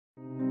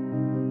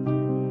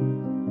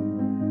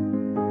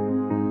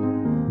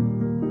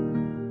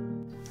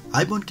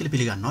iPhone කියලා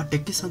පිළිගන්නවා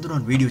tech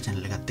Sandaruwan video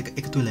channel එකත් එක්ක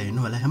එකතු වෙලා ඉන්න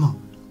ඔයාලා හැමෝම.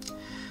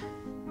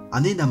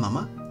 අද ඉඳන් මම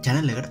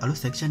channel එකට අලුත්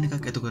section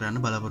එකක් එකතු කරන්න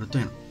බලාපොරොත්තු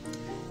වෙනවා.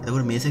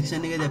 එතකොට මේ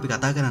section එකේදී අපි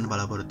කතා කරන්න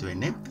බලාපොරොත්තු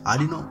වෙන්නේ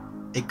arduino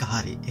එක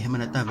හරි එහෙම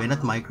නැත්නම්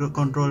වෙනත් micro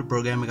control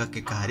program එකක්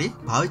එක්ක හරි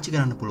පාවිච්චි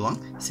කරන්න පුළුවන්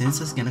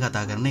sensors ගැන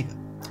කතා කරන එක.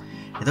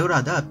 එතකොට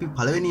අද අපි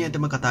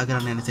පළවෙනියටම කතා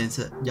කරන්න යන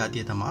sensor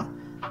જાතිය තමයි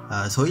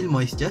soil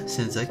moisture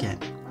sensor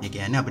කියන්නේ. ඒ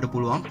කියන්නේ අපිට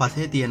පුළුවන්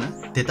පසේ තියෙන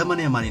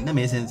තෙතමනය මනින්න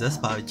මේ sensors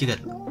පාවිච්චි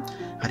කරලා.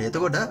 හරි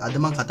එතකොට අද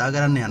මම කතා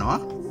කරන්න යනවා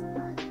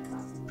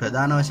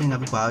ප්‍රධාන වශයෙන්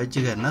අපි පාවිච්චි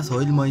කරන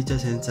soil moisture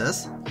sensors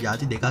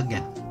ಜಾති දෙකක්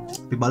ගැන.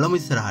 අපි බලමු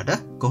ඉස්සරහට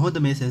කොහොමද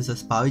මේ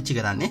sensors පාවිච්චි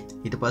කරන්නේ.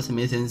 ඊට පස්සේ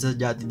මේ sensors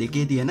ಜಾති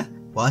දෙකේ තියෙන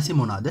වාසි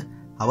මොනවාද,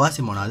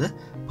 අවාසි මොනවාද,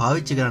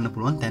 පාවිච්චි කරන්න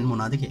පුළුවන් තැන්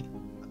මොනවාද කියලා.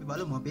 අපි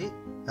බලමු අපේ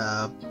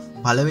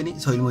පළවෙනි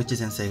soil moisture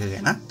sensor එක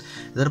ගැන.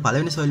 එතකොට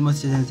පළවෙනි soil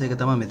moisture sensor එක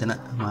තමයි මෙතන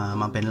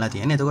මම පෙන්නලා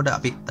තියෙන්නේ. එතකොට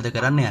අපි අද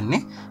කරන්න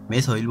යන්නේ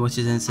මේ soil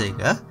moisture sensor එක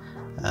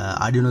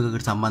arduino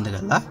එකකට සම්බන්ධ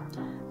කරලා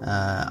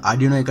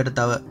arduino එකට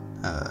තව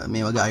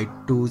මේ වගේ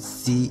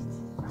I2C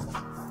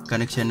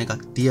කනෙක්ෂන්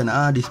එකක් තියෙන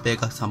ඩිස්ප්ලේ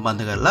එකක්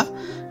සම්බන්ධ කරලා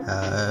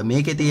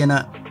මේකේ තියෙන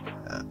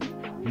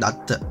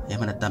දත්ත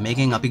එහෙම නැත්නම්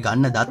මේකෙන් අපි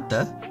ගන්න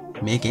දත්ත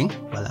මේකෙන්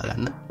බලා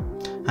ගන්න.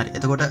 හරි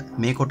එතකොට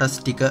මේ කොටස්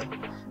ටික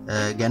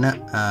ගැන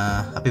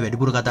අපි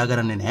වැඩිපුර කතා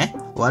කරන්නේ නැහැ.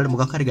 ඔයාලට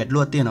මොකක් හරි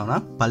ගැටලුවක් තියෙනවා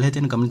නම් පල්ලෙහා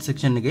තියෙන කමෙන්ට්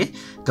සෙක්ෂන් එකේ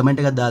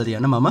කමෙන්ට් එකක් දාලා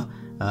තියන්න. මම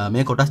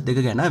මේ කොටස් දෙක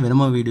ගැන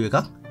වෙනම වීඩියෝ එකක්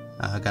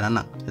කරන්න.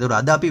 එතකොට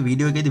අද අපි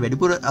වීඩියෝ එකේදී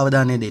වැඩිපුර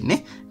අවධානය දෙන්නේ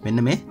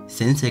මෙන්න මේ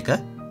සෙන්ස් එක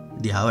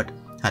දිහාවට.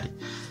 හරි.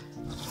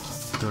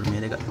 එතකොට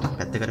මේ දෙක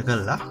පැත්තකට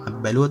කරලා අපි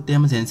බැලුවොත්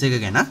එහෙම සෙන්ස් එක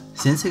ගැන.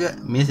 සෙන්ස් එක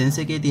මේ සෙන්ස්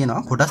එකේ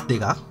තියෙනවා කොටස්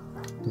දෙකක්.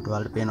 එතකොට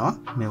ඔයාලට පේනවා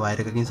මේ වයර්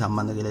එකකින්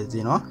සම්බන්ධ කරලා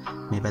තියෙනවා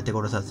මේ පැත්තේ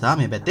කොටසක් සහ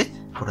මේ පැත්තේ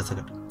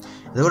කොටසකට.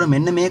 එතකොට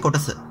මෙන්න මේ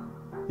කොටස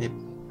මේ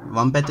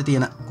වම් පැත්තේ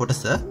තියෙන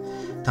කොටස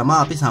තමයි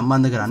අපි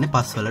සම්බන්ධ කරන්නේ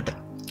පස් වලට.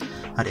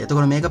 හරි.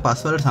 එතකොට මේක පස්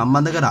වලට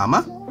සම්බන්ධ කරාම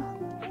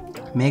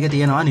මේක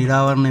තියෙනවා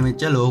නිරාවරණය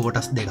වෙච්ච ලෝහ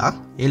කොටස් දෙකක්.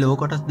 ඒ ලෝහ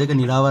කොටස් දෙක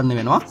නිරාවරණය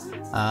වෙනවා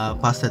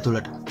පස්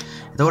ඇතුළට.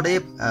 එතකොට මේ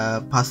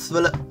පස්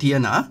වල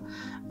තියෙන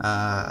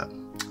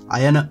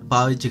අයන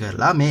පාවිච්චි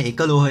කරලා මේ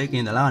එක ලෝහයක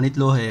ඉඳලා අනිත්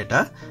ලෝහයට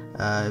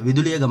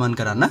විදුලිය ගමන්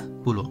කරන්න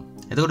පුළුවන්.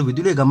 එතකොට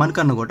විදුලිය ගමන්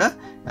කරනකොට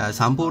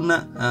සම්පූර්ණ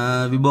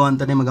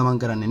විභවාන්තරයම ගමන්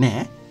කරන්නේ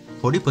නැහැ.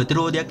 පොඩි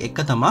ප්‍රතිරෝධයක් එක්ක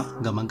තමයි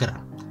ගමන්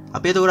කරන්නේ.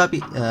 අපි එතකොට අපි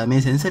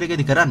මේ සෙන්සර්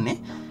එකේදී කරන්නේ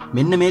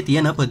මෙන්න මේ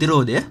තියෙන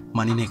ප්‍රතිරෝධය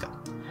මනින එක.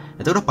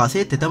 එතකොට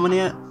පසේ තෙතමනය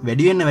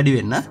වැඩි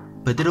වෙන්න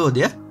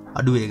ප්‍රතිරෝධය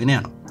අඩු වෙගෙන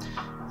යනවා.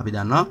 අපි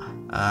දන්නවා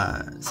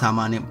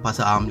සාමාන්‍ය පස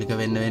ආම්ලික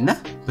වෙන්න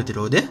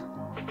ප්‍රතිරෝධය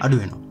අඩු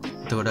වෙනවා.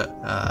 එතකොට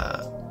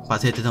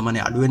පසේ තෙතමනය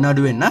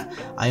අඩු වෙන්න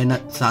අයන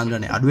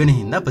සාන්ද්‍රණය අඩු වෙන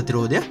හින්දා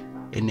ප්‍රතිරෝධය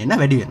එන්න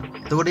වැඩි වෙනවා.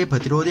 එතකොට මේ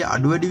ප්‍රතිරෝධය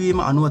අඩු වැඩි වීම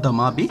අනුව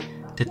තමයි අපි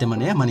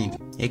තෙතමනය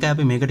මනින්නේ. ඒකයි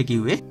අපි මේකට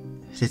කිව්වේ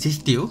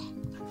resistive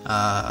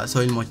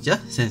soil moisture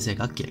sensor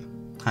එකක් කියලා.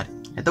 හරි.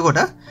 එතකොට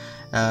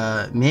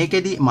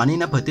මේකෙදි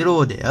මනින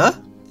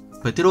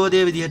ප්‍රතිරෝධය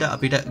විදිහට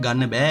අපිට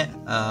ගන්න බෑ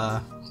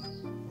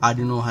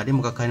arduino හරි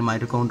මොකක් හරි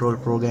micro control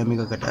program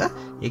එකකට.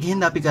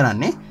 ඒකෙන්ද අපි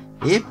කරන්නේ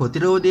ඒ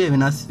ප්‍රතිරෝධය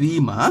වෙනස්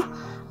වීම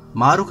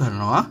මාරු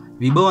කරනවා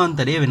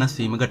විභවාන්තරය වෙනස්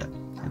වීමකට.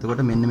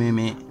 එතකොට මෙන්න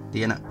මේ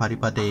තියෙන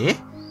පරිපතයේ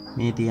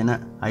මේ තියෙන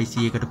IC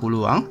එකට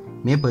පුළුවන්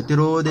මේ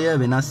ප්‍රතිරෝධය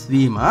වෙනස්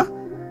වීම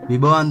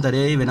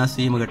විභවාන්තරයේ වෙනස්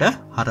වීමකට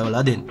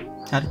හරවලා දෙන්න.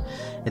 හරි.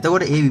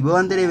 එතකොට ඒ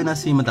විභවාන්තරයේ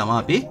වෙනස් වීම තමයි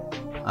අපි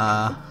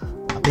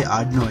අපේ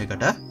arduino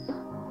එකට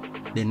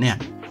දෙන්න යන්නේ.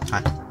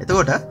 හරි.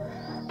 එතකොට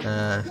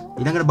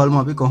ඊළඟට බලමු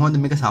අපි කොහොමද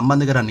මේක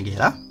සම්බන්ධ කරන්න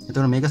කියලා.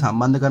 එතකොට මේක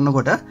සම්බන්ධ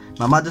කරනකොට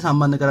මම අද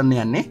සම්බන්ධ කරන්න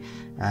යන්නේ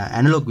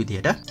ඇනලොග්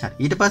විදියට. හරි.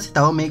 ඊට පස්සේ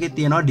තව මේකේ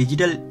තියෙනවා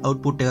ඩිජිටල්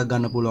අවුට්පුට් එකක්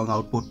ගන්න පුළුවන්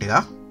අවුට්පුට්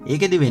එකක්.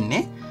 ඒකෙදි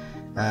වෙන්නේ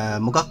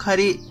මොකක්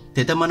හරි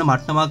තෙතමන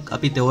මට්ටමක්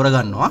අපි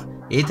තෝරගන්නවා.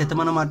 ඒ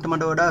තෙතමන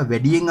මට්ටමට වඩා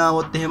වැඩියෙන්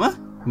ආවොත් එහෙම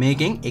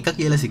මේකෙන් එක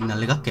කියලා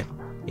සිග්නල් එකක් එනවා.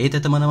 ඒ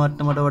තෙතමන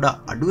මට්ටමට වඩා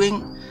අඩුවෙන්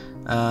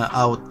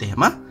ආවොත්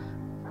එහෙම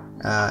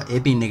ඒ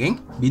පින් එකෙන්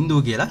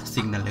බිඳුව කියලා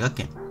සිග්නල් එකක්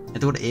එනවා.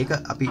 එතකොට ඒක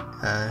අපි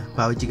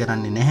පාවිච්චි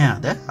කරන්නේ නැහැ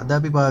අද. අද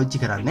අපි පාවිච්චි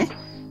කරන්නේ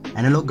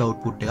ඇනලොග්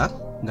අවුට්පුට් එකක්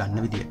ගන්න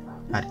විදිය.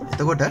 හරි.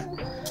 එතකොට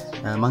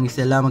මම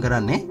ඉස්සෙල්ලාම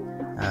කරන්නේ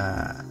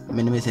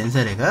මෙන්න මේ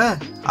සෙන්සර් එක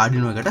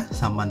arduino එකට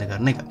සම්බන්ධ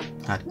කරන එක.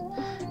 හරි.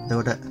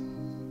 එතකොට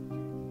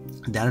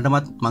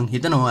දැනටමත් මම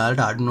හිතනවා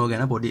ඔයාලට arduino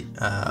ගැන පොඩි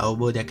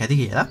අවබෝධයක් ඇති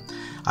කියලා.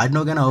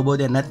 arduino ගැන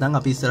අවබෝධයක් නැත්නම්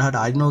අපි ඉස්සරහට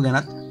arduino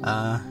ගැනත්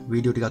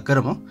වීඩියෝ ටිකක්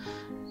කරමු.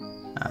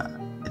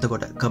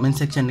 එතකොට කමෙන්ට්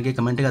සෙක්ෂන් එකේ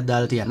කමෙන්ට් එකක්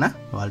දාලා තියන්න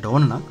ඔයාලට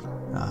ඕන නම්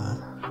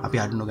අපි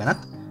arduino ගැනත්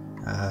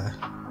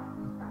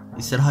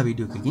ඉස්සරහා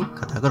වීඩියෝ එකකින්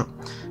කතා කරමු.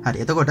 හරි.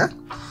 එතකොට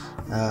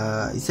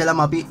ඉස්සෙල්ලාම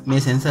අපි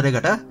මේ සෙන්සර්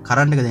එකට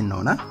කරන්ට් එක දෙන්න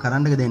ඕන.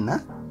 කරන්ට් එක දෙන්න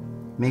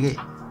මේකේ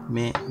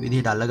මේ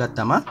විදිහට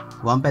අල්ලගත්තම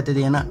වම් පැත්තේ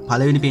තියෙන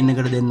පළවෙනි පින්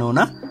එකට දෙන්න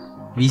ඕන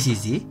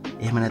VCC.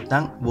 එහෙම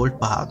නැත්නම් වෝල්ට්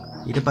 5ක්.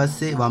 ඊට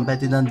පස්සේ වම්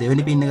පැත්තේ ඉඳන්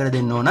දෙවෙනි පින් එකට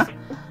දෙන්න ඕන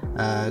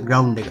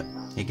ග්‍රවුන්ඩ් එක.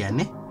 ඒ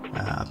කියන්නේ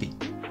අපි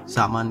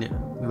සාමාන්‍ය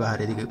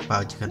විවාහයේදී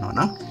පාවිච්චි කරනවා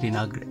නම්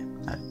ඍණාග්‍රය.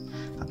 හරි.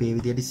 අපි මේ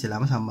විදිහට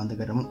ඉස්සෙල්ලාම සම්බන්ධ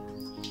කරමු.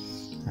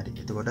 හරි.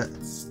 එතකොට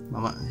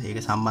මම ඒක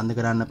සම්බන්ධ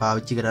කරන්න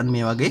පාවිච්චි කරන්නේ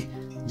මේ වගේ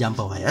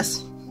ජම්පර් වයර්ස්.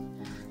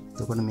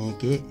 එතකොට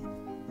මේකේ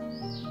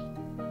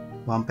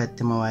වම්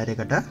පැත්තේම වයර්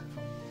එකට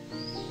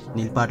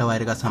නිල් පාට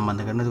වයර් එකක්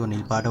සම්බන්ධ කරනවා. ඒක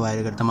නිල් පාට වයර්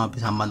එකට තමයි අපි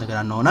සම්බන්ධ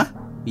කරන්න ඕන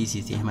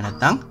VCC. එහෙම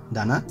නැත්නම්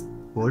ධන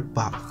වෝල්ට්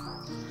 5.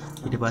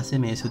 ඊට පස්සේ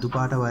මේ සුදු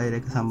පාට වයර්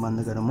එක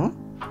සම්බන්ධ කරමු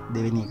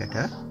දෙවෙනි එකට.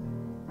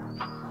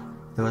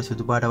 ඒක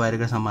සුදු පාට වයර්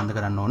එකට සම්බන්ධ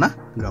කරන්න ඕන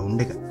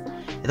ග්‍රවුන්ඩ් එක.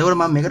 එතකොට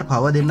මම මේකට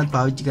පවර් දෙන්නත්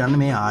පාවිච්චි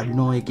කරන්නේ මේ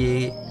Arduino එකේ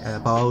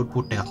පවර්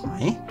අවුට්පුට්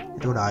එකක්මයි.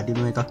 එතකොට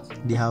Arduino එකක්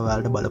දිහා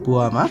ඔයාලට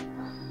බලපුවාම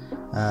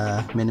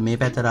මෙන්න මේ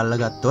පැත්තට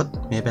අල්ලගත්තොත්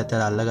මේ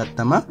පැත්තට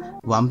අල්ලගත්තම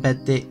වම්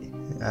පැත්තේ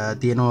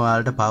තියෙන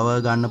ඔයාලට පවර්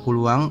ගන්න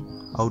පුළුවන්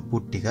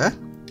අවුට්පුට් ටික.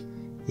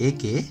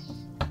 ඒකේ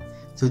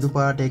සුදු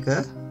පාට එක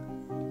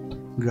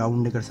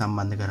ග්‍රවුන්ඩ් එකට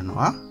සම්බන්ධ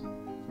කරනවා.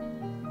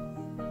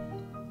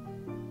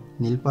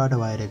 නිල් පාට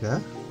වයර් එක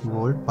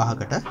වෝල්ට්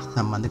 5කට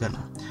සම්බන්ධ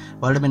කරනවා.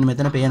 ඔයාලට මෙන්න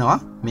මෙතන පේනවා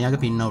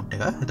මෙයාගේ පින් අවුට්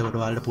එක. එතකොට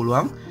ඔයාලට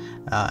පුළුවන්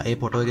ඒ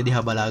ෆොටෝ එක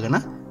දිහා බලාගෙන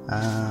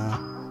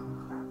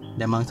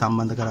දැන් මම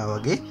සම්බන්ධ කරා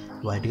වගේ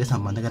වයර් ටික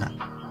සම්බන්ධ කරන්න.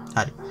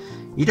 හරි.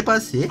 ඊට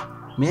පස්සේ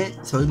මේ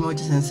සොයිල්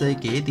මොයිස්චර් සෙන්සර්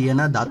එකේ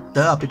තියෙන දත්ත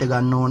අපිට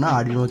ගන්න ඕන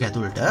Arduino එක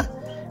ඇතුළට.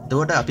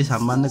 එතකොට අපි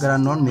සම්බන්ධ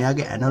කරන්න ඕන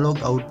මෙයාගේ ඇනලොග්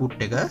අවුට්පුට්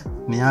එක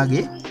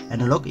මෙයාගේ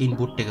ඇනලොග්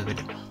ඉන්පුට් එකකට.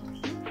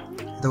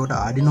 එතකොට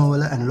Arduino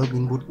වල ඇනලොග්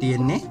ඉන්පුට්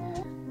තියෙන්නේ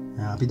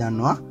අපි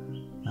දන්නවා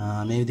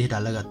මේ විදිහට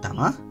අල්ලගත්තාම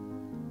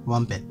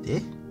වම් පැත්තේ.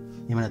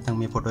 එහෙම නැත්නම්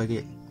මේ ෆොටෝ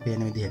එකේ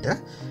පේන විදිහට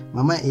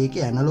මම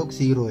ඒකේ ඇනලොග්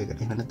 0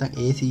 එකට එහෙම නැත්නම්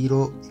A0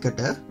 එකට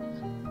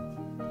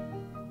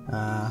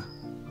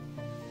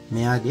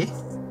මෙයාගේ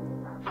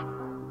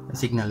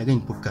සිග්නල් එක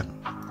ඉන්පුට්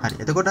කරනවා. හරි.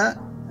 එතකොට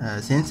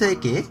සෙන්සර්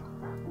එකේ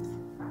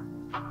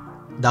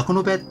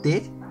දකුණු පැත්තේ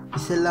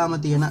ඉස්සෙල්ලාම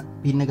තියෙන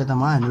පින් එක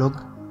තමයි ඇනලොග්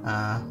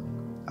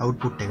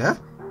අවුට්පුට් එක.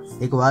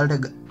 ඒක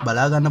ඔයාලට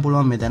බලා ගන්න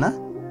පුළුවන් මෙතන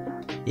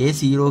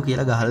A0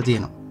 කියලා ගහලා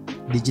තියෙනවා.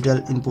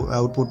 ඩිජිටල් ඉන්පුට්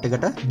අවුට්පුට්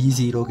එකට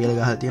D0 කියලා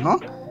ගහලා තියෙනවා.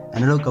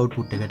 ඇනලොග්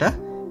අවුට්පුට් එකට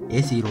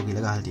A0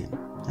 කියලා ගහලා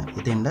තියෙනවා. හරි.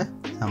 එතෙන්ද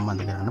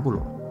සම්බන්ධ කරන්න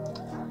පුළුවන්.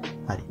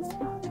 හරි.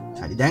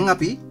 හරි. දැන්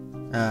අපි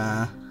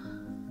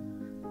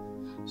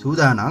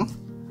සූදානම්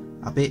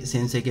අපේ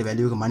සෙන්සර් එකේ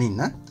වැලියු එක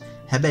මනින්න.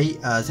 හැබැයි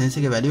සෙන්සර්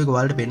එකේ වැලියු එක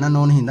ඔයාලට පෙන්වන්න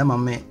ඕන හින්දා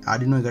මම මේ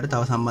Arduino එකට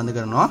තව සම්බන්ධ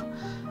කරනවා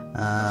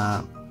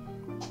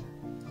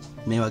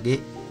මේ වගේ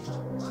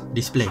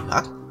ඩිස්ප්ලේ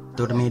එකක්.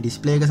 එතකොට මේ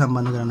ඩිස්ප්ලේ එක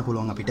සම්බන්ධ කරන්න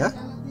පුළුවන් අපිට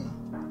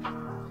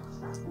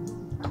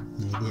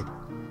මේ විදිහට.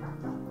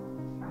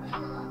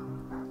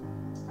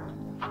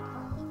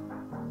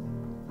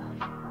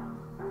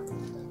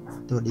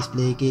 එතකොට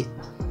ඩිස්ප්ලේ එකේ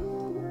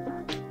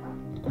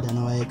ධන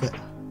වයක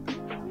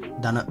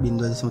ධන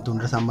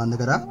 0.3ට සම්බන්ධ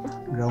කරා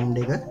ග්‍රවුන්ඩ්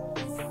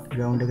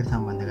එකට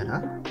සම්බන්ධ කරා.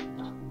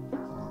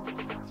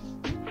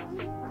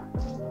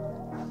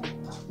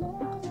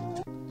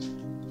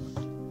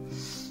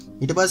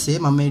 ඊට පස්සේ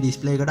මම මේ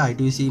ඩිස්ප්ලේ එකට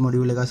I2C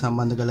මොඩියුල් එකක්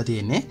සම්බන්ධ කරලා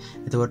තියෙන්නේ.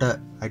 එතකොට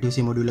I2C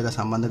මොඩියුල් එක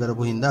සම්බන්ධ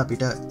කරපු හින්දා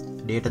අපිට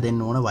data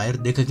දෙන්න ඕන වයර්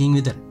දෙකකින්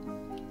විතර.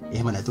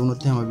 එහෙම නැති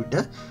වුණොත් එහෙම අපිට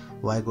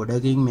වයර්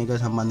ගොඩකින් මේක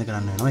සම්බන්ධ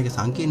කරන්න වෙනවා. ඒක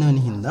සංකීර්ණ වෙන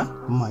හින්දා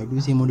මම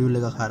I2C මොඩියුල්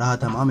එක කරා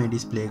තමයි මේ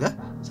ඩිස්ප්ලේ එක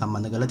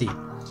සම්බන්ධ කරලා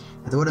තියෙන්නේ.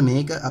 එතකොට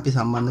මේක අපි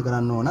සම්බන්ධ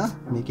කරන්න ඕන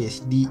මේක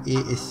SDA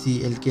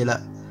SCL කියලා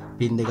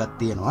පින් දෙකක්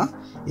තියෙනවා.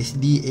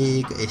 SDA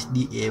එක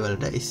SDA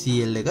වලට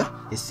SCL එක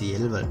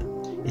SCL වලට.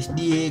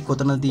 SDA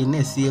කොතනද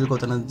තියෙන්නේ SCL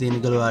කොතනද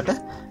තියෙන්නේ කියලා ඔයාලට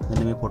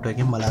මෙන්න මේ ෆොටෝ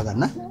එකෙන් බලා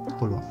ගන්න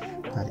පුළුවන්.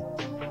 හරි.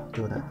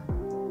 එතකොට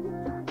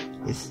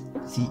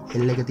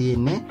SCL එක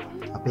තියෙන්නේ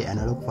අපේ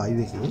ඇනලොග්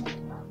 5 එකේ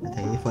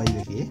නැත්නම් A5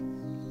 එකේ.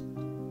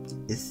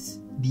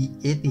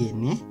 SDA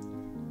තියෙන්නේ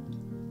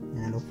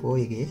ඇනලොග්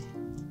 4 එකේ.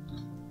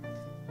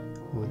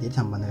 ඔය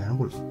සම්බන්ධ කරන්න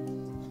පුළුවන්.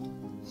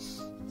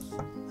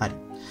 හරි.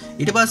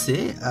 ඊට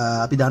පස්සේ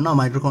අපි දන්නවා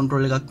මයික්‍රෝ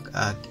කන්ට්‍රෝල් එකක්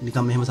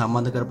නිකන් මෙහෙම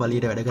සම්බන්ධ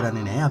කරපලියට වැඩ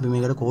කරන්නේ නැහැ. අපි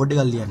මේකට කෝඩ්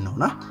එකක් ලියන්න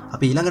ඕන.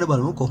 අපි ඊළඟට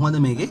බලමු කොහොමද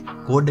මේකේ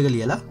කෝඩ් එක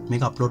ලියලා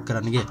මේක අප්ලෝඩ්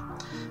කරන්න කියලා.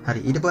 හරි.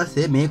 ඊට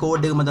පස්සේ මේ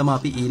කෝඩ් එකම තමයි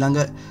අපි ඊළඟ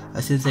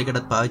සෙන්සර්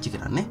එකටත් පාවිච්චි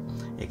කරන්නේ.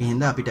 ඒකෙන්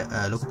හින්දා අපිට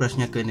ලොකු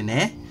ප්‍රශ්නයක් වෙන්නේ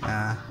නැහැ.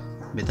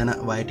 මෙතන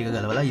වයර් ටික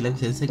ගලවලා ඊළඟ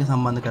සෙන්සර් එක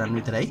සම්බන්ධ කරන්න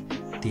විතරයි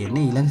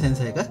තියෙන්නේ. ඊළඟ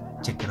සෙන්සර් එක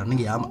චෙක්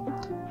කරන්න ගියාම.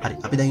 හරි.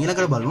 අපි දැන්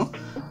ඊළඟට බලමු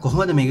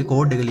කොහොමද මේකේ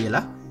කෝඩ් එක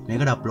ලියලා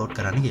මේකට අප්ලෝඩ්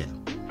කරන්න කියලා.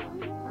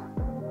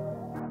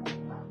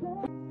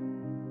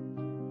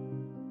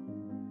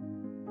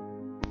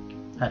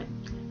 හරි.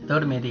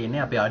 එතකොට මේ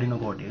තියෙන්නේ අපේ Arduino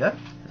code එක.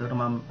 එතකොට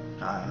මම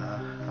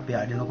අපේ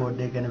Arduino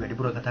code එක ගැන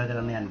වැඩිපුර කතා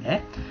කරන්න යන්නේ නැහැ.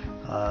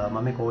 මම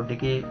මේ code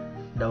එකේ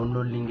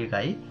download link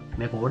එකයි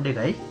මේ code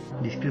එකයි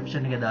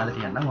description එකේ දාලා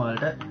තියන්නම්.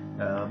 ඔයාලට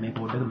මේ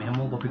code එක මෙහෙම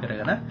copy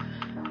කරගෙන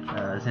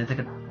sensor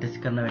එක test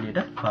කරන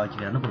වැඩේට පාවිච්චි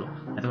කරන්න පුළුවන්.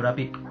 එතකොට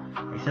අපි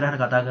ඉස්සරහට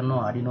කතා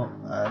කරනවා Arduino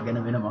ගැන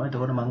වෙනම.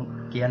 එතකොට මම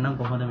කියන්නම්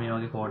කොහොමද මේ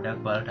වගේ code එකක්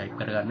බලලා type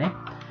කරගන්නේ.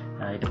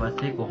 ඊට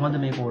පස්සේ කොහොමද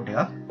මේ code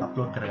එකක්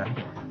upload කරගන්නේ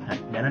කියලා. හරි.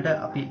 දැනට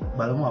අපි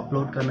බලමු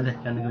upload කරන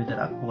section එක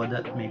විතරක්. මොකද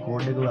මේ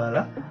code එක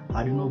ඔයාලා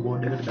Arduino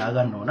board එකට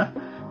දාගන්න ඕන.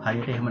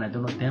 හරියට එහෙම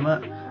නැතුනොත් එහෙම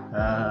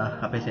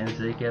අපේ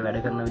sensor එකේ වැඩ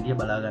කරන විදිය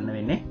බලා ගන්න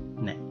වෙන්නේ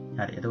නැහැ.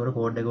 හරි. එතකොට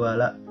code එක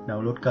ඔයාලා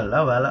download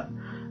කරලා ඔයාලා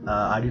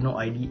Arduino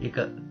IDE එක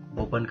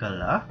open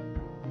කරලා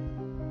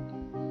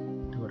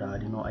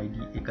Arduino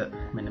IDE එක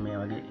මෙන්න මේ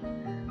වගේ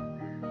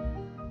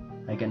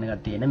icon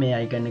එකක් තියෙන. මේ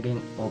icon එකෙන්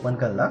open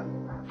කරලා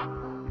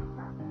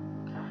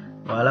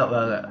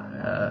ඔයාලා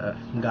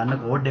ගන්න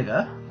code එක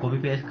copy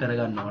paste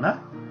කරගන්න ඕන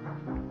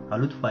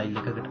අලුත් file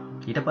එකකට.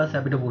 ඊට පස්සේ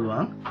අපිට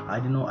පුළුවන්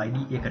arduino id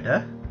එකට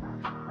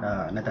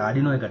නැත්නම්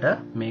arduino එකට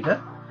මේක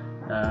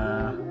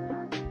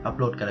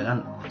අප්ලෝඩ් කරගන්න.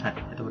 හරි.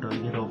 එතකොට ඔය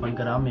විදිහට ඕපන්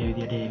කරාම මේ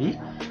විදිහට එවි.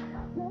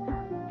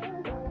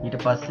 ඊට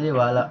පස්සේ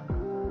ඔයාලා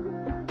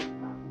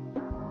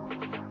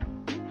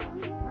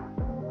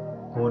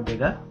කෝඩ්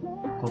එක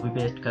copy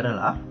paste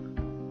කරලා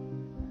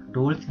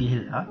tools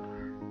ගිහිල්ලා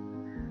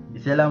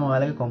ඉස්සෙල්ලාම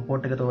ඔයාලගේ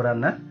කොම්පෝට් එක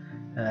තෝරන්න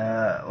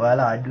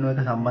ඔයාලා arduino එක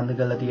සම්බන්ධ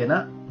කරලා තියෙන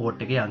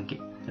port එකේ අංකය.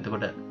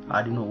 එතකොට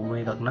arduino uno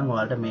එකක් නම්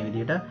ඔයාලට මේ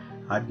විදිහට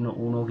arduino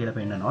uno කියලා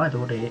පෙන්නනවා.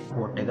 එතකොට ඒ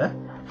port එක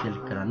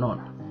select කරන්න ඕන.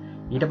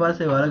 ඊට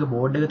පස්සේ ඔයාලගේ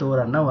board එක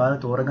තෝරන්න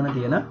ඔයාලා තෝරගෙන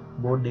තියෙන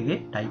board එකේ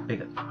type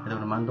එක.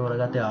 එතකොට මම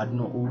තෝරගත්තේ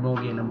arduino uno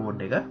කියන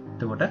board එක.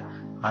 එතකොට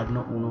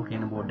arduino uno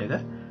කියන board එක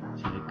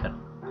select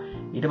කරනවා.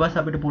 ඊට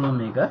පස්සේ අපිට පුළුවන්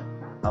මේක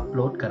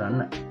අප්ලෝඩ්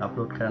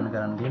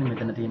කරන්න තියෙන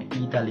මෙතන තියෙන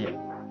ඊතලිය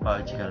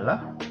පාවිච්චි කරලා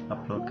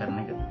අප්ලෝඩ් කරන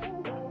එක.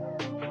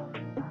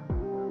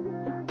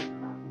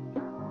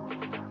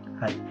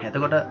 හරි.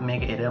 එතකොට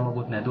මේක error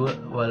මොකුත් නැතුව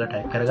ඔයාලා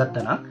ටයිප්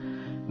කරගත්තා නම්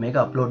මේක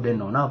අප්ලෝඩ්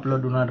වෙන්න ඕන.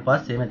 අප්ලෝඩ් වුණාට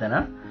පස්සේ මෙතන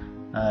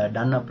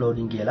done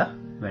uploading කියලා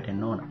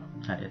වැටෙන්න ඕන.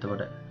 හරි.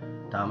 එතකොට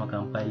තාම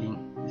compiling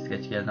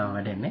sketch කියලා තමයි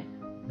වැටෙන්නේ.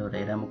 එතකොට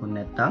error මොකුත්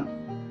නැත්තම්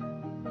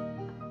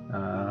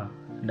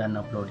done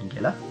uploading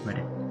කියලා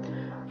වැටෙනවා.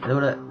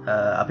 එතකොට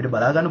අපිට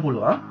බලා ගන්න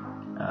පුළුවන්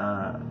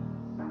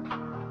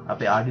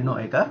අපේ arduino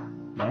එක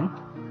දැන්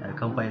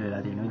compile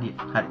වෙලා තියෙන විදිය.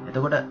 හරි.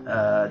 එතකොට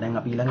දැන්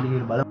අපි ඊළඟට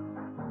ගිහින් බලමු.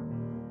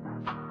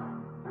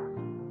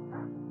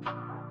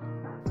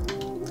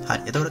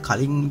 හරි. එතකොට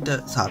කලින්ට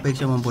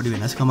සාපේක්ෂව මම පොඩි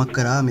වෙනස්කමක්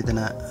කරා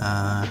මෙතන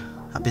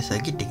අපේ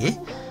සර්කිට් එකේ.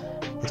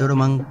 එතකොට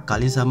මම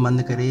කලින්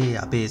සම්බන්ධ කරේ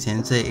අපේ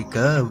සෙන්සර් එක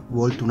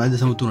වෝල්ට්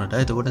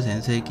 3.3ට. එතකොට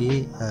සෙන්සර් එකේ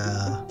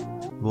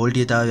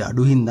වෝල්ටේජතාවය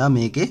අඩු හින්දා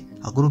මේකේ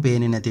අකුරු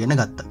පේන්නේ නැති වෙන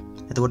ගත්තා.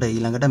 එතකොට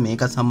ඊළඟට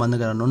මේකත් සම්බන්ධ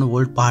කරන්න ඕන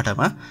වෝල්ට්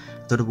 5ටම.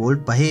 එතකොට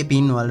වෝල්ට් 5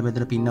 පින් වල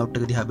මෙතන පින් අවුට්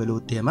එක දිහා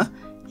බැලුවොත් එහෙම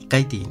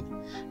එකයි තියෙන්නේ.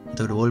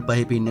 එතකොට වෝල්ට්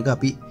 5 පින් එක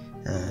අපි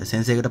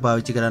සෙන්සර් එකට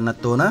පාවිච්චි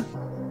කරන්නත් ඕන,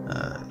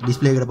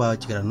 ඩිස්ප්ලේ එකට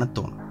පාවිච්චි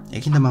කරන්නත් ඕන.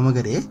 ඒකින්ද මම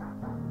කරේ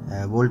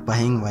වෝල්ට්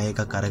 5න් වයර්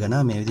එකක් අරගෙන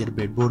මේ විදිහට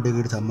බ්‍රෙඩ් බෝඩ්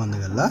එකකට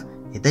සම්බන්ධ කරලා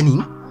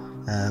එතනින්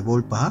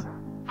වෝල්ට්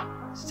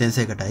 5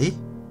 සෙන්සර් එකටයි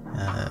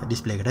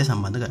ඩිස්ප්ලේ එකටයි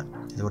සම්බන්ධ කරා.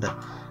 එතකොට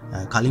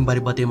කලින්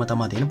පරිපථයේම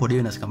තමයි තියෙන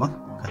පොඩි වෙනස්කමක්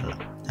කරලා.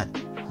 හරි.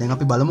 දැන්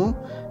අපි බලමු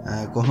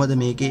කොහොමද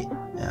මේකේ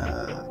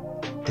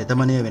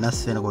තෙතමනය වෙනස්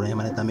වෙනකොට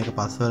එහෙම නැත්නම් මේක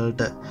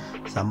පස්වලට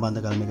සම්බන්ධ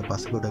කරලා මේක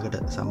පස්කොඩකට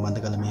සම්බන්ධ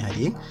කරලා මේ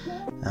හැටියෙන්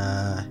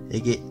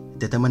ඒකේ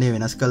තෙතමනය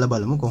වෙනස් කරලා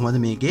බලමු කොහොමද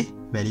මේකේ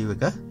වැලියු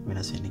එක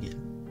වෙනස් වෙන්නේ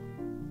කියලා.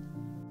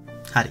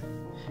 හරි.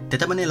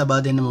 තෙතමනය ලබා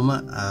දෙන්න මම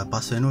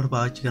පස් වෙනුවට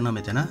පාවිච්චි කරනවා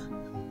මෙතන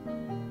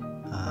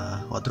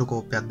වතුර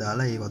කෝප්පයක්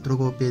දාලා ඒ වතුර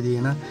කෝප්පයේ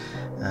තියෙන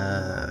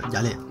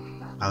ජලය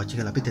පාවිච්චි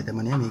කරලා අපි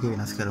තෙතමනය මේක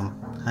වෙනස් කරමු.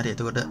 හරි.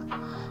 එතකොට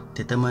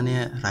තෙතමනය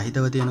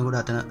රහිතව තියෙනකොට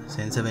අතන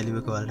සෙන්සර් වැලියු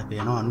එක වලට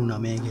පේනවා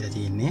 99 කියලා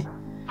තියෙන්නේ.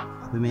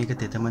 අපි මේක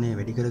තෙතමනය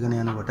වැඩි කරගෙන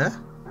යනකොට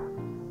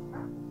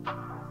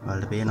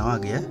වලට පේනවා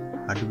අගය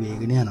අඩු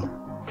වෙගෙන යනවා.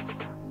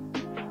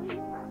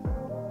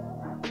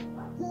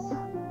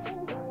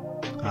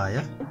 ආය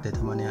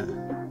තෙතමනය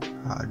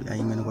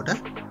අයින් වෙනකොට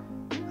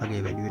අගය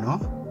වැඩි වෙනවා.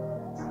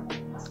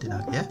 එතන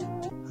අගය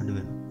අඩු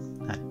වෙනවා.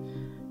 හරි.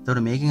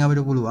 එතකොට මේකෙන්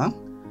අපිට පුළුවන්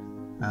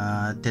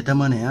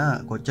තෙතමනය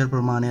කොච්චර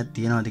ප්‍රමාණයක්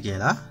තියෙනවද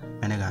කියලා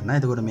දැනගන්න.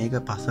 එතකොට මේක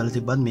පස්වල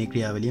තිබ්බත් මේ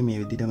ක්‍රියාවලිය මේ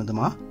විදිහටම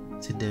තමයි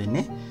සිද්ධ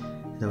වෙන්නේ.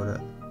 එතකොට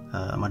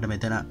මට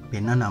මෙතන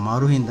පෙන්වන්න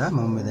අමාරු හින්දා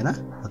මම මෙතන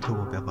වතුර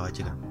කෝප්පයක්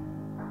පාවිච්චි කරනවා.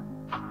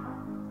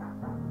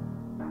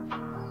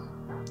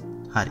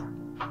 හරි.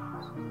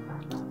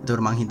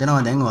 එතකොට මම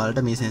හිතනවා දැන්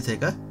ඔයාලට මේ සෙන්සර්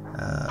එක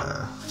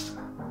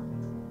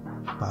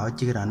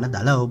පාවිච්චි කරන්න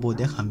දල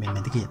අවබෝධයක් හම්බෙන්නේ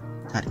නැති කියලා.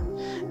 හරි.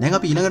 දැන්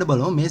අපි ඊළඟට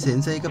බලමු මේ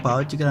සෙන්සර් එක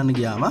පාවිච්චි කරන්න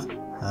ගියාම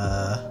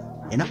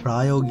එන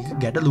ප්‍රායෝගික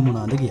ගැටලු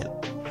මොනවාද කියලා.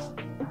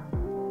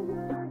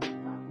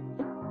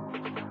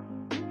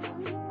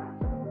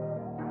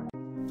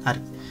 හරි.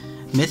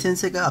 මේ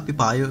සෙන්සර් එක අපි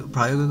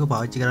ප්‍රායෝගිකව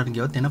පාවිච්චි කරන්න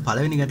ගියොත් එන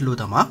පළවෙනි ගැටලුව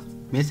තමයි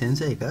මේ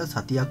සෙන්සර් එක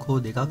සතියක් හෝ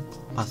දෙකක්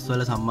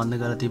පස්වල සම්බන්ධ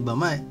කරලා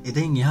තිබ්බම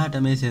එතෙන් එහාට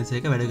මේ සෙන්සර්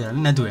එක වැඩ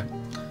කරන්නේ නැතුව යනවා.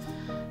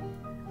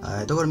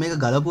 එතකොට මේක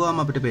ගලපුවාම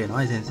අපිට පේනවා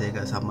මේ සෙන්සර් එක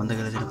සම්බන්ධ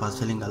කරලා තියෙන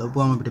පස්වලින්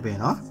ගලපුවාම අපිට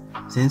පේනවා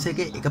සෙන්සර්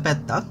එකේ එක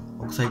පැත්තක්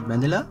ඔක්සයිඩ්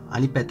බැඳලා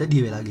අනිත් පැත්ත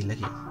දී වෙලා ගිල්ල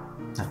කියලා.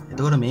 හරි.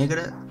 එතකොට මේකට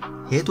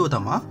හේතුව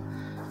තමයි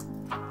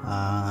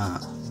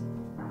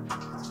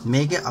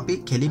මේක අපි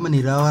කෙලිම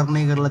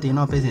නිරාවරණය කරලා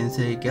තියෙනවා අපේ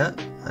සෙන්සර්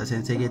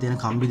එකේ තියෙන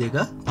කම්බි දෙක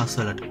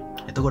පස්වලට.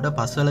 එතකොට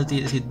පස්වල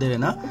සිද්ධ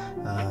වෙන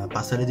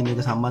පස්වලදී මේක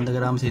සම්බන්ධ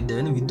කරාම සිද්ධ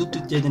වෙන විද්‍යුත්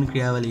විච්ඡේදන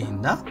ක්‍රියාවලිය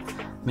හින්දා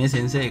මේ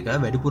සෙන්සර් එක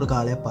වැඩිපුර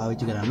කාලයක්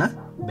පාවිච්චි කරන්න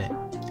බෑ.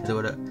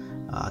 එතකොට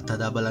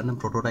අත්හදා බලන්න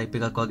ප්‍රොටෝටයිප්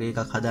එකක් වගේ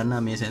එකක් හදන්න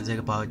මේ සෙන්සර්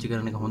එක පාවිච්චි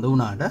කරන එක හොඳ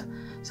වුණාට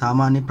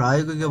සාමාන්‍ය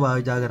ප්‍රායෝගිකව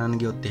භාවිතා කරන්න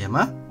ගියොත් එහෙම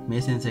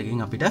මේ සෙන්සර්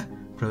එකෙන් අපිට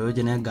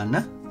ප්‍රයෝජනයක් ගන්න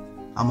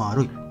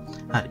අමාරුයි.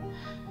 හරි.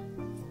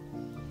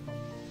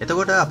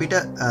 එතකොට අපිට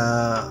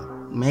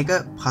මේක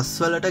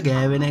පස්වලට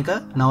ගෑවෙන එක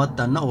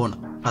නවත්තන්න ඕන.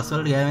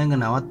 පස්වලට ගෑවෙන එක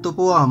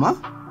නවත්තපුවාම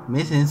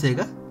මේ සෙන්සර්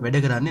එක වැඩ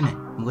කරන්නේ නැහැ.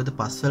 මොකද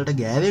පස්වලට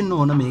ගෑවෙන්න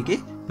ඕන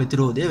මේකේ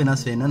ප්‍රතිරෝධය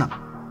වෙනස් වෙන්න නම්.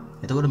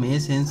 එතකොට මේ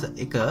සෙන්සර්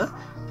එක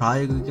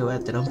ප්‍රායෝගිකව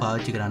ඇත්තටම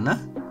පාවිච්චි කරන්න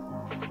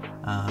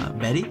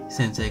බැරි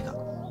සෙන්සර් එකක්.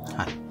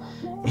 හරි.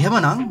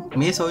 එහෙමනම්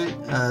මේ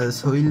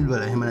සොයිල්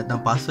වල එහෙම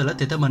නැත්නම් පස් වල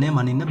තෙතමනය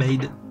මනින්න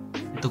බැයිද?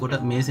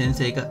 එතකොට මේ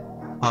සෙන්සර් එක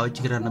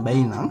පාවිච්චි කරන්න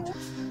බැයි නම්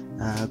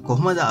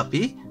කොහොමද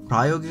අපි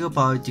ප්‍රායෝගිකව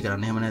පාවිච්චි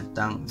කරන්නේ? එහෙම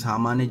නැත්නම්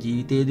සාමාන්‍ය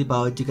ජීවිතයේදී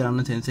පාවිච්චි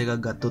කරන්න සෙන්සර්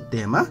එකක් ගත්තොත්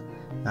එහෙම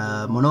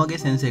මොන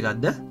වගේ සෙන්සර්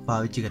එකක්ද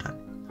පාවිච්චි කරන්නේ?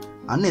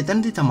 අන්න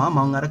එතනදී තමයි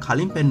මම අර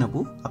කලින් පෙන්නපු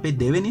අපේ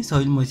දෙවෙනි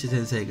සොයිල් මොයිස්චර්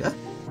සෙන්සර් එක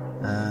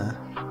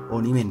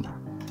ඕනි වෙන්නේ.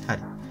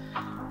 හරි.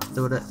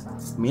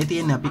 එතකොට මේ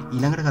තියෙන්නේ අපි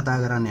ඊළඟට කතා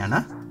කරන්න යන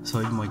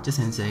සොයිල් මොයිස්චර්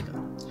සෙන්සර් එක.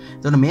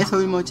 එතකොට මේ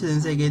සොයිල් මොයිස්චර්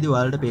සෙන්සර් එකේදී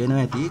ඔයාලට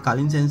පේනවා ඇති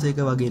කලින් සෙන්සර්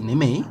එක වගේ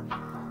නෙමෙයි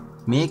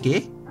මේකේ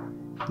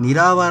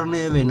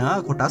නිරාවරණය වෙන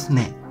කොටස්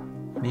නැහැ.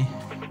 මේ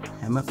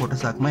හැම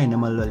කොටසක්ම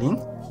එනමල් වලින්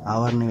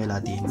ආවරණය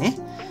වෙලා තියෙන්නේ.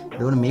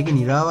 එතකොට මේකේ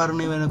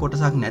නිරාවරණය වෙන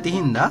කොටසක් නැති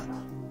හින්දා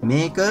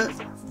මේක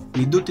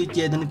විද්‍යුත්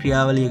විච්ඡේදන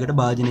ක්‍රියාවලියකට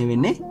භාජනය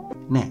වෙන්නේ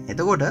නැහැ.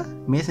 එතකොට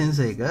මේ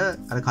සෙන්සර් එක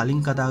අර කලින්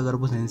කතා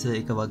කරපු සෙන්සර්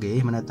එක වගේ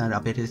එහෙම නැත්නම්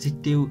අපේ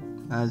රෙසිස්ටිව්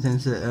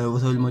සෙන්සර්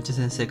සොයිල් මොයිස්චර්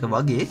සෙන්සර් එක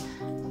වගේ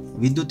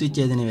විද්‍යුත්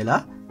විච්ඡේදනය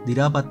වෙලා දි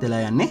รา පත්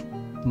වෙලා යන්නේ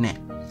නැහැ.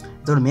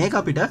 එතකොට මේක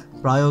අපිට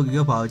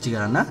ප්‍රායෝගිකව පාවිච්චි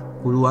කරන්න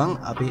පුළුවන්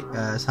අපේ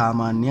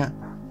සාමාන්‍ය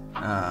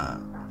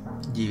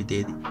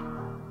ජීවිතයේදී.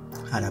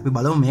 හරි අපි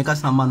බලමු මේක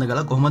සම්බන්ධ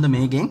කරලා කොහොමද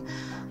මේකෙන්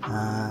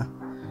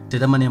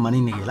තෙතමනය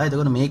මනින්නේ කියලා.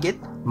 එතකොට මේකෙත්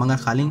මම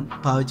කලින්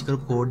පාවිච්චි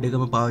කරපු කෝඩ්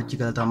එකම පාවිච්චි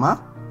කරලා තමයි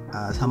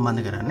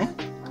සම්බන්ධ කරන්නේ.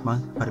 මම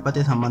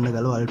පරිපතේ සම්බන්ධ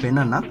කරලා ඔයාලට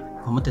පෙන්නන්නම්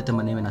කොහොමද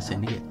තෙතමනය වෙනස්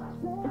වෙන්නේ කියලා.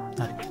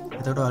 හරි.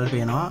 එතකොට ඔයාලට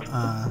පේනවා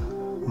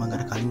මම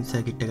අර කලින්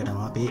සර්කිට් එකටම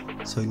අපේ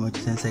සොයිල්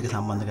මොයිස්චර් සෙන්සර් එක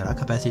සම්බන්ධ කරා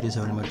කැපැසිටි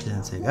සොයිල් මොයිස්චර්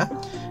සෙන්සර් එක.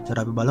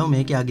 එතකොට අපි බලමු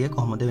මේකේ අගය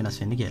කොහොමද වෙනස්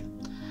වෙන්නේ කියලා.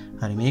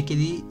 හරි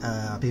මේකෙදී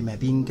අපි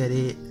මැපින්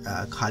කරේ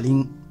කලින්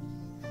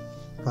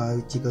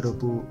පාවිච්චි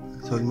කරපු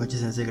සොයිල් මොයිස්චර්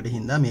සෙන්සර් එකට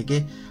හින්දා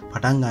මේකේ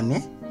පටන් ගන්නෙ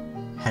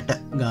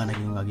 60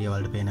 ගානකින් වගේ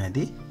වලට පේනවා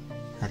ඇති.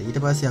 හරි ඊට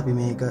පස්සේ අපි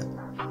මේක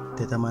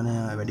තෙතමනය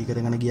වැඩි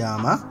කරගෙන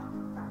ගියාම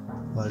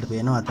වලට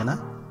පේනවා අතන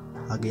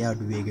අගය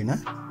අඩු වෙගෙන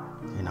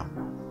එනවා.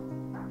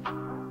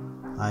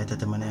 ආයෙත්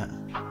තෙතමනය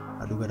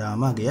අඩු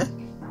කරාම අගය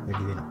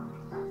වැඩි වෙනවා.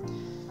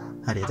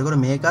 හරි එතකොට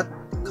මේකත්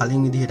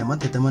කලින් විදිහටම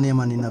තෙතමනය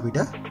මනින්න අපිට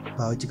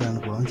පාවිච්චි කරන්න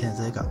පුළුවන්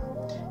සෙන්සර් එකක්.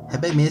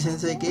 හැබැයි මේ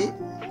සෙන්සර් එකේ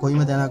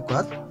කොයිම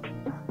තැනක්වත්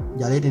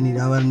ජලයට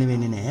නිරාවරණය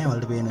වෙන්නේ නැහැ.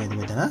 වලට පේනවා ඉතින්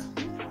මෙතන.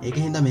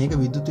 ඒකින් හින්දා මේක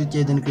විද්‍යුත්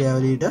විච්ඡේදන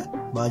ක්‍රියාවලියට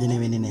භාජනය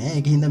වෙන්නේ නැහැ.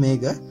 ඒකින් හින්දා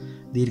මේක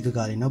දීර්ඝ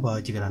කාලිනව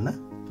පාවිච්චි කරන්න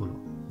පුළුවන්.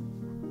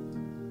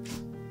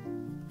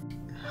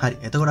 හරි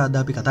එතකොට අද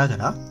අපි කතා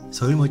කරා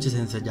සොයිල් මොයිස්චර්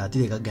සෙන්සර්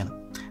ಜಾති දෙකක් ගැන.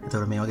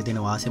 එතකොට මේ වගේ තියෙන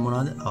වාසි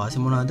මොනවාද? අවාසි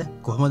මොනවාද?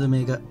 කොහොමද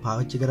මේක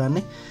පාවිච්චි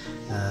කරන්නේ?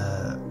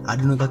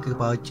 arduino එකක්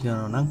පාවිච්චි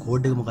කරනවා නම්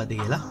කෝඩ් එක මොකක්ද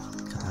කියලා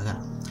කතා කරා.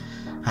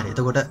 හරි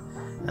එතකොට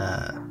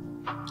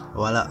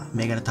ඔයාලා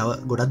මේ ගැන තව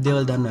ගොඩක්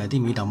දේවල් දන්නවා ඇති.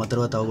 මීට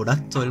අමතරව තව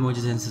ගොඩක් සොයිල්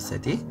මොයිස්චර් සෙන්සර්ස්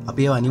ඇති.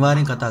 අපි ඒවා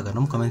අනිවාර්යෙන් කතා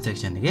කරමු කමෙන්ට්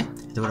සෙක්ෂන් එකේ.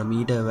 එතකොට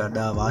මීට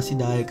වඩා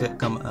වාසිදායක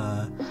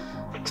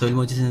සොයිල්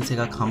මොයිස්චර්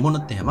සෙන්සර් එකක්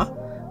හම්බුනොත් එහෙම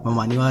මම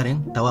අනිවාර්යෙන්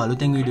තව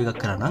අලුතෙන් වීඩියෝ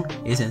එකක් කරන්නම්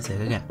ඒ සෙන්සර්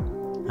එක ගැන.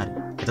 හරි.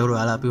 එතකොට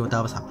ඔයාලා අපිව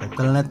තාම සබ්ස්ක්‍රයිබ්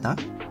කරලා නැත්නම්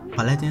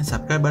පළවෙනි තියෙන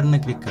සබ්ස්ක්‍රයිබ් බටන්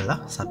එක ක්ලික් කරලා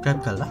සබ්ස්ක්‍රයිබ්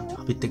කරලා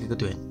අපිත් එක්ක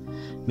එකතු වෙන්න.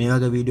 මේ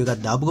වගේ වීඩියෝ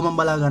එකක් දාපු ගමන්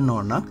බලා ගන්න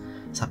ඕන නම්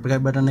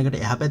සබ්ස්ක්‍රයිබ් බටන් එකට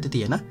එහා පැත්තේ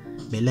තියෙන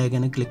බෙල්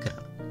අයිකන් එක ක්ලික්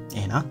කරන්න.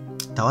 එහෙනම්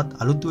තවත්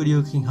අලුත්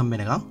වීඩියෝ එකකින් හම්බ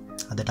වෙනකම්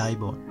අදට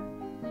ආයිබෝන්.